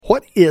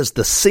What is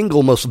the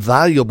single most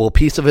valuable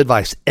piece of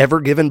advice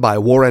ever given by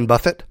Warren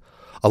Buffett?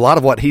 A lot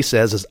of what he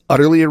says is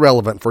utterly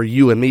irrelevant for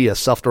you and me as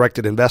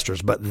self-directed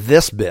investors, but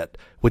this bit,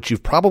 which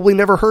you've probably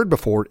never heard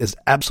before, is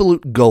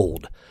absolute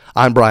gold.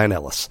 I'm Brian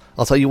Ellis.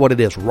 I'll tell you what it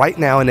is right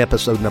now in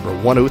episode number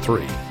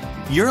 103.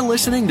 You're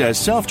listening to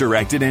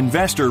Self-Directed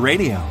Investor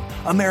Radio,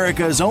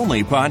 America's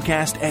only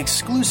podcast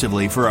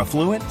exclusively for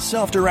affluent,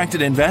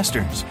 self-directed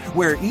investors,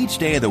 where each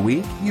day of the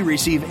week you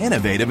receive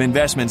innovative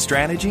investment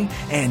strategy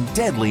and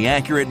deadly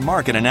accurate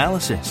market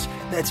analysis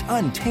that's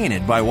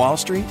untainted by Wall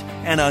Street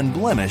and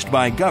unblemished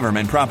by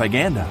government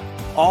propaganda,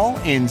 all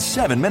in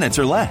 7 minutes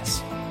or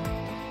less.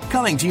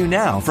 Coming to you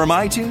now from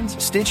iTunes,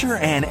 Stitcher,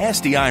 and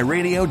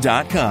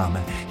SDIRadio.com,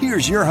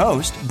 here's your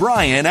host,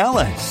 Brian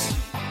Ellis.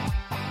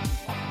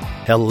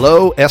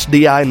 Hello,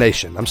 SDI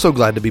Nation. I'm so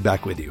glad to be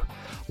back with you.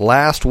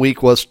 Last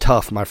week was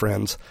tough, my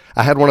friends.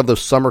 I had one of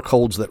those summer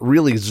colds that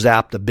really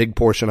zapped a big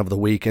portion of the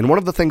week, and one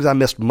of the things I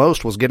missed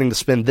most was getting to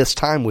spend this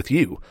time with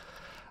you.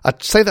 I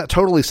say that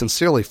totally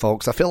sincerely,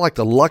 folks. I feel like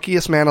the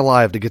luckiest man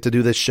alive to get to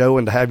do this show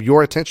and to have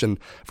your attention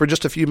for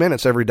just a few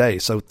minutes every day,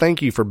 so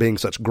thank you for being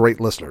such great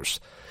listeners.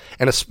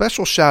 And a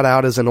special shout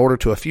out is in order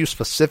to a few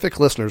specific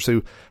listeners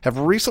who have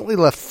recently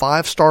left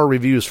 5-star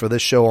reviews for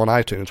this show on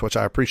iTunes, which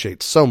I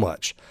appreciate so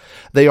much.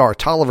 They are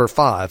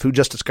Tolliver5, who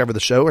just discovered the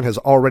show and has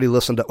already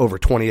listened to over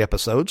 20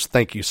 episodes.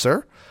 Thank you,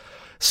 sir.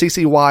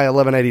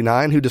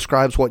 CCY1189, who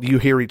describes what you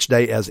hear each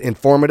day as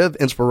informative,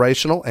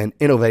 inspirational, and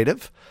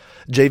innovative.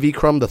 JV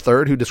Crum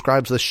III, who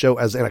describes this show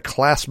as in a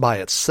class by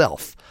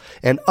itself.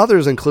 And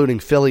others including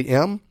Philly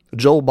M.,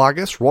 Joel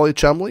Bogus, Roy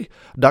Chumley,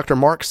 Dr.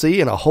 Mark C.,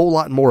 and a whole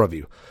lot more of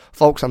you.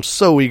 Folks, I'm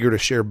so eager to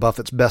share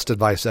Buffett's best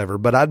advice ever,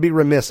 but I'd be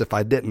remiss if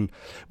I didn't,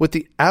 with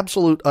the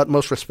absolute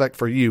utmost respect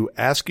for you,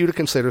 ask you to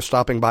consider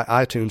stopping by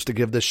iTunes to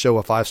give this show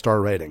a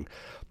 5-star rating.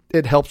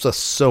 It helps us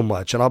so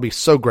much, and I'll be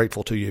so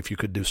grateful to you if you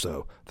could do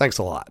so. Thanks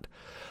a lot.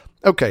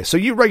 Okay, so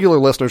you regular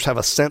listeners have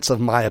a sense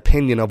of my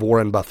opinion of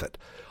Warren Buffett.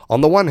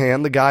 On the one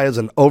hand, the guy is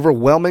an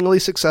overwhelmingly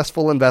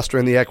successful investor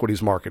in the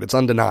equities market. It's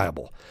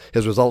undeniable.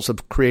 His results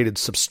have created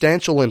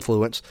substantial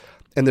influence,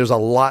 and there's a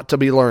lot to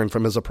be learned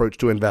from his approach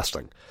to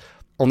investing.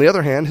 On the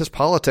other hand, his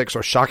politics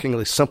are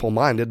shockingly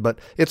simple-minded, but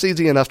it's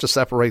easy enough to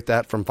separate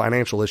that from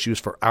financial issues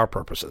for our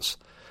purposes.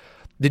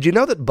 Did you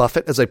know that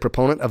Buffett is a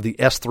proponent of the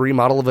S3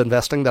 model of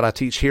investing that I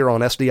teach here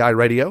on SDI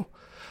Radio?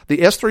 The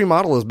S3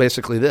 model is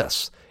basically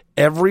this.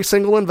 Every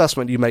single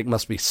investment you make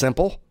must be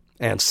simple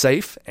and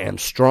safe and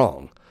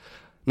strong.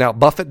 Now,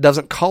 Buffett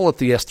doesn't call it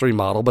the S3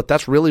 model, but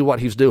that's really what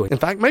he's doing. In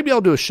fact, maybe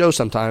I'll do a show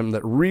sometime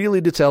that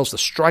really details the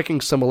striking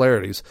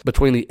similarities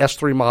between the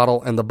S3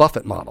 model and the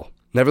Buffett model.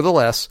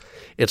 Nevertheless,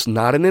 it's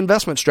not an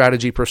investment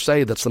strategy per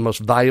se that's the most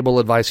valuable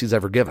advice he's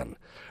ever given.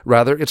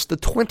 Rather, it's the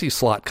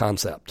 20-slot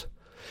concept.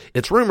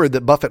 It's rumored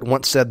that Buffett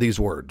once said these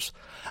words,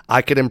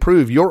 "I could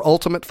improve your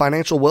ultimate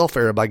financial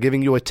welfare by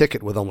giving you a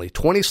ticket with only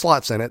 20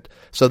 slots in it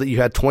so that you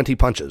had 20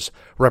 punches,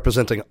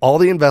 representing all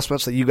the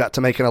investments that you got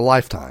to make in a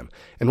lifetime.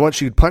 And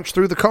once you'd punch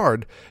through the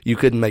card, you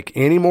couldn't make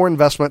any more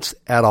investments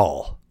at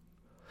all."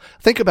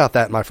 Think about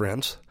that, my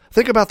friends.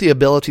 Think about the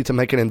ability to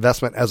make an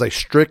investment as a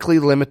strictly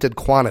limited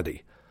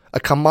quantity. A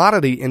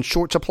commodity in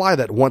short supply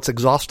that, once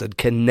exhausted,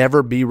 can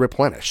never be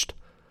replenished.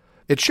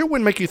 It sure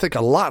would make you think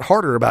a lot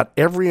harder about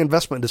every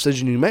investment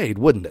decision you made,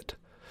 wouldn't it?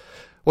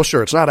 Well,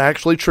 sure, it's not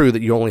actually true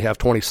that you only have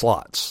 20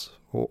 slots.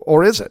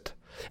 Or is it?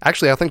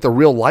 Actually, I think the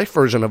real-life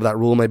version of that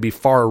rule may be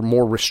far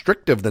more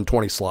restrictive than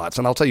 20 slots,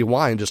 and I'll tell you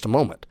why in just a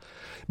moment.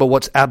 But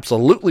what's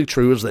absolutely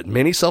true is that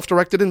many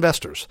self-directed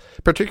investors,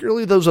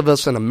 particularly those of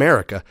us in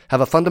America,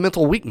 have a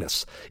fundamental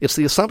weakness. It's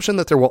the assumption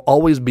that there will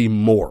always be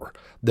more.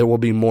 There will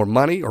be more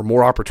money or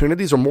more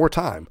opportunities or more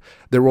time.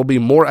 There will be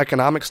more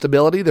economic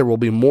stability. There will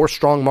be more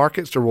strong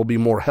markets. There will be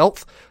more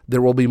health.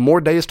 There will be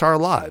more days to our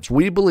lives.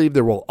 We believe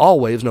there will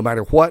always, no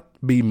matter what,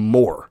 be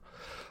more.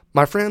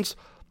 My friends,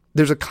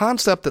 there's a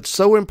concept that's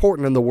so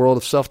important in the world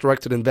of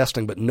self-directed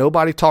investing, but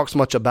nobody talks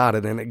much about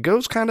it, and it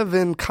goes kind of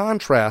in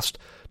contrast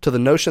to the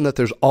notion that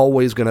there's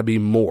always going to be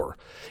more.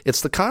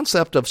 It's the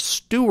concept of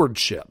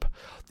stewardship.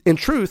 In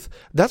truth,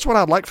 that's what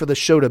I'd like for this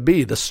show to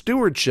be, the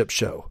stewardship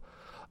show.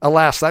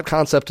 Alas, that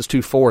concept is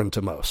too foreign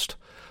to most.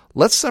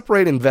 Let's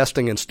separate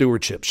investing and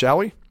stewardship, shall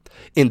we?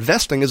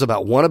 Investing is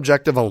about one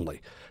objective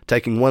only,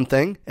 taking one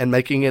thing and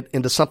making it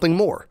into something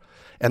more.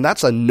 And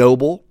that's a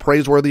noble,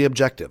 praiseworthy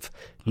objective.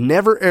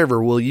 Never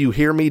ever will you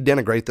hear me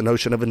denigrate the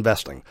notion of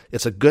investing.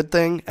 It's a good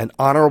thing, an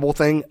honorable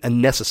thing, a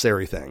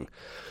necessary thing.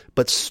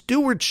 But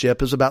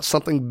stewardship is about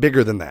something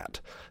bigger than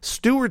that.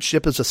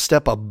 Stewardship is a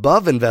step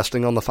above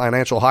investing on the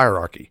financial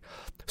hierarchy.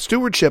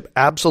 Stewardship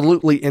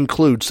absolutely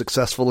includes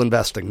successful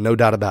investing, no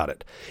doubt about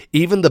it.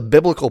 Even the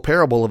biblical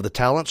parable of the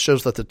talents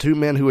shows that the two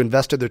men who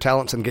invested their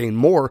talents and gained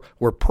more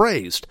were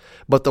praised,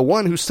 but the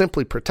one who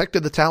simply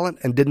protected the talent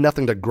and did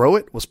nothing to grow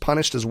it was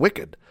punished as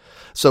wicked.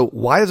 So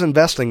wise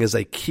investing is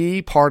a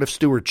key part of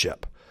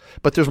stewardship.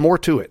 But there's more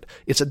to it.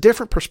 It's a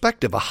different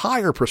perspective, a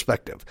higher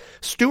perspective.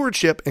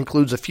 Stewardship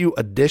includes a few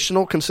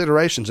additional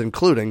considerations,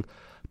 including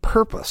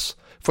purpose.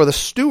 For the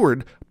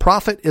steward,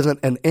 profit isn't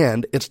an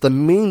end, it's the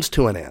means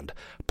to an end.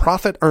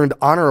 Profit earned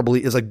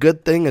honorably is a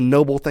good thing, a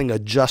noble thing, a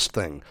just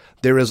thing.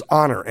 There is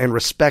honor and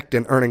respect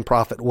in earning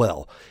profit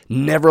well.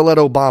 Never let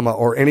Obama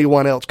or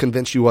anyone else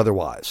convince you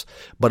otherwise.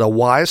 But a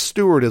wise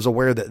steward is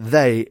aware that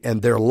they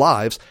and their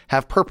lives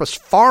have purpose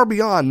far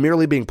beyond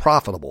merely being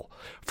profitable.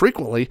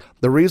 Frequently,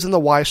 the reason the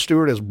wise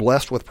steward is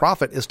blessed with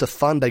profit is to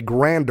fund a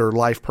grander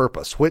life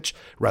purpose, which,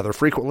 rather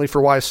frequently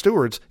for wise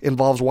stewards,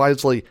 involves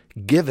wisely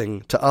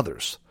giving to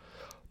others.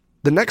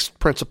 The next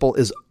principle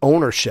is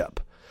ownership.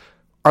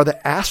 Are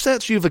the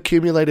assets you've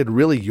accumulated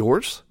really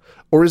yours?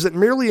 Or is it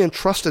merely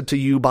entrusted to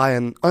you by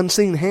an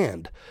unseen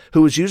hand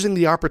who is using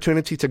the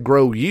opportunity to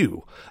grow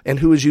you and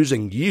who is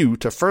using you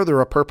to further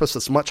a purpose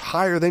that's much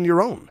higher than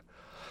your own?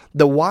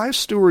 The wise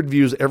steward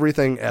views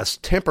everything as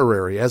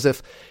temporary, as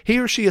if he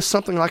or she is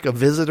something like a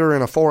visitor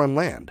in a foreign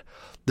land.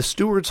 The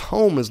steward's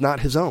home is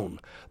not his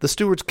own. The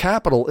steward's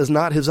capital is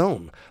not his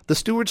own. The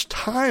steward's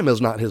time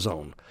is not his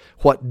own.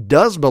 What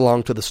does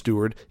belong to the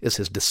steward is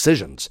his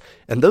decisions,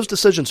 and those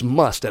decisions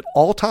must, at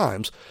all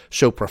times,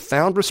 show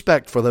profound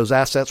respect for those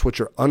assets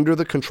which are under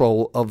the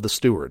control of the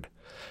steward.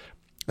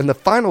 And the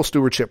final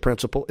stewardship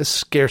principle is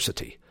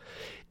scarcity.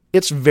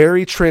 It's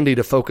very trendy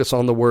to focus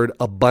on the word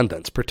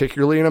abundance,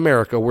 particularly in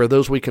America, where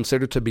those we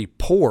consider to be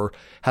poor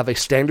have a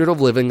standard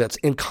of living that's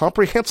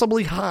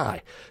incomprehensibly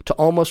high to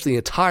almost the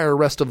entire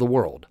rest of the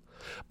world.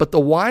 But the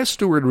wise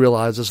steward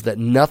realizes that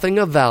nothing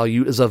of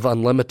value is of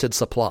unlimited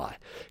supply.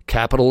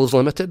 Capital is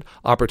limited,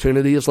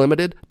 opportunity is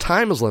limited,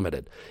 time is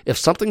limited. If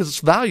something is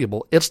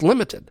valuable, it's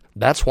limited.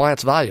 That's why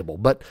it's valuable.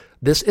 But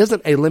this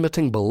isn't a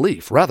limiting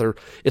belief. Rather,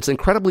 it's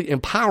incredibly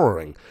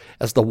empowering,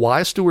 as the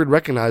wise steward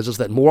recognizes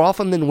that more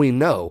often than we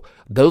know,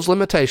 those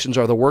limitations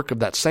are the work of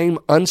that same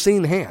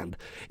unseen hand,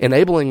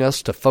 enabling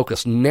us to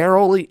focus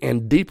narrowly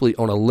and deeply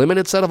on a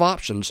limited set of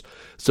options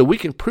so we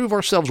can prove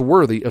ourselves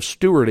worthy of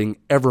stewarding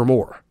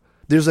evermore.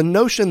 There's a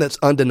notion that's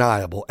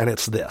undeniable, and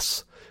it's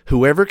this.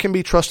 Whoever can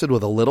be trusted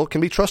with a little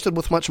can be trusted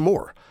with much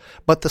more.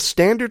 But the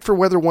standard for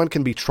whether one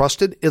can be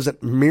trusted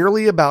isn't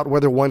merely about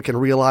whether one can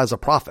realize a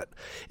profit.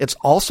 It's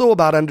also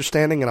about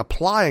understanding and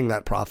applying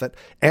that profit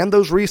and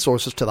those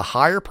resources to the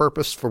higher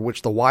purpose for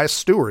which the wise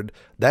steward,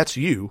 that's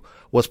you,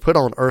 was put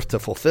on earth to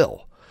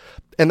fulfill.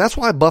 And that's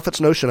why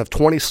Buffett's notion of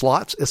 20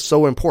 slots is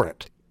so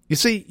important. You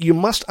see, you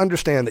must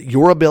understand that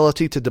your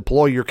ability to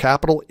deploy your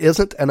capital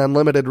isn't an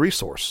unlimited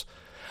resource.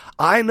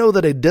 I know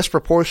that a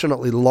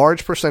disproportionately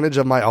large percentage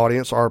of my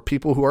audience are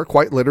people who are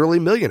quite literally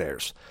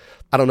millionaires.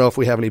 I don't know if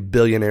we have any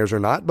billionaires or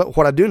not, but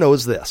what I do know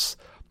is this.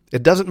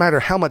 It doesn't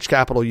matter how much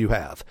capital you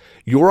have.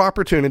 Your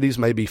opportunities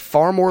may be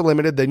far more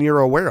limited than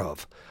you're aware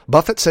of.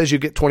 Buffett says you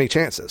get 20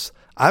 chances.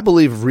 I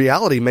believe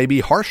reality may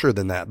be harsher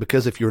than that,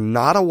 because if you're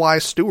not a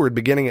wise steward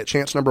beginning at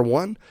chance number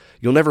 1,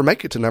 you'll never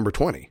make it to number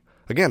 20.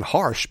 Again,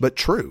 harsh, but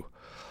true.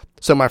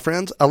 So my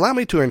friends, allow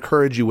me to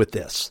encourage you with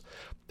this.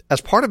 As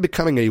part of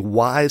becoming a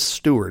wise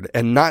steward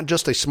and not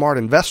just a smart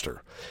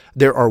investor,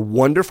 there are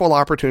wonderful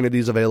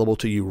opportunities available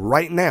to you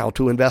right now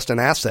to invest in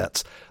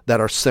assets that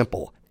are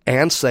simple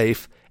and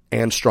safe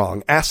and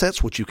strong.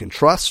 Assets which you can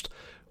trust,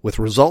 with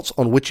results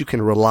on which you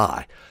can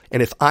rely.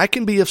 And if I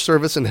can be of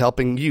service in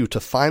helping you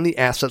to find the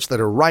assets that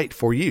are right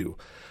for you,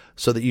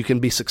 so that you can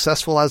be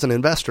successful as an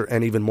investor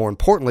and, even more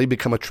importantly,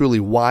 become a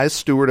truly wise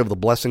steward of the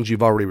blessings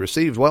you've already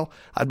received, well,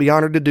 I'd be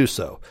honored to do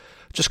so.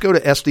 Just go to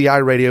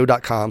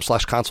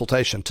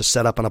sdiradio.com/consultation to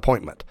set up an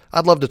appointment.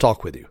 I'd love to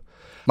talk with you.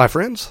 My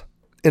friends,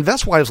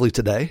 invest wisely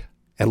today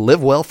and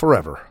live well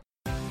forever.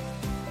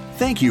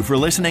 Thank you for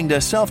listening to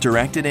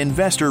Self-Directed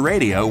Investor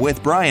Radio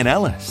with Brian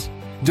Ellis.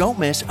 Don't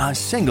miss a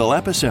single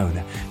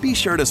episode. Be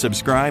sure to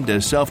subscribe to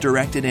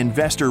Self-Directed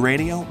Investor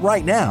Radio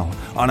right now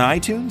on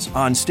iTunes,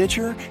 on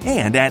Stitcher,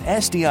 and at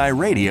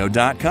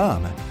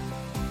sdiradio.com.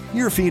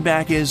 Your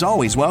feedback is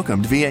always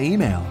welcomed via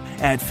email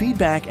at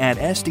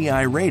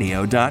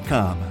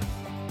feedback@sdiradio.com.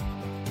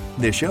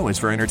 This show is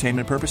for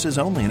entertainment purposes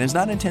only and is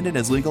not intended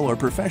as legal or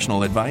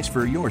professional advice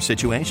for your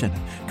situation.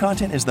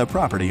 Content is the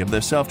property of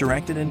the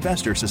Self-Directed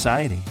Investor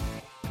Society.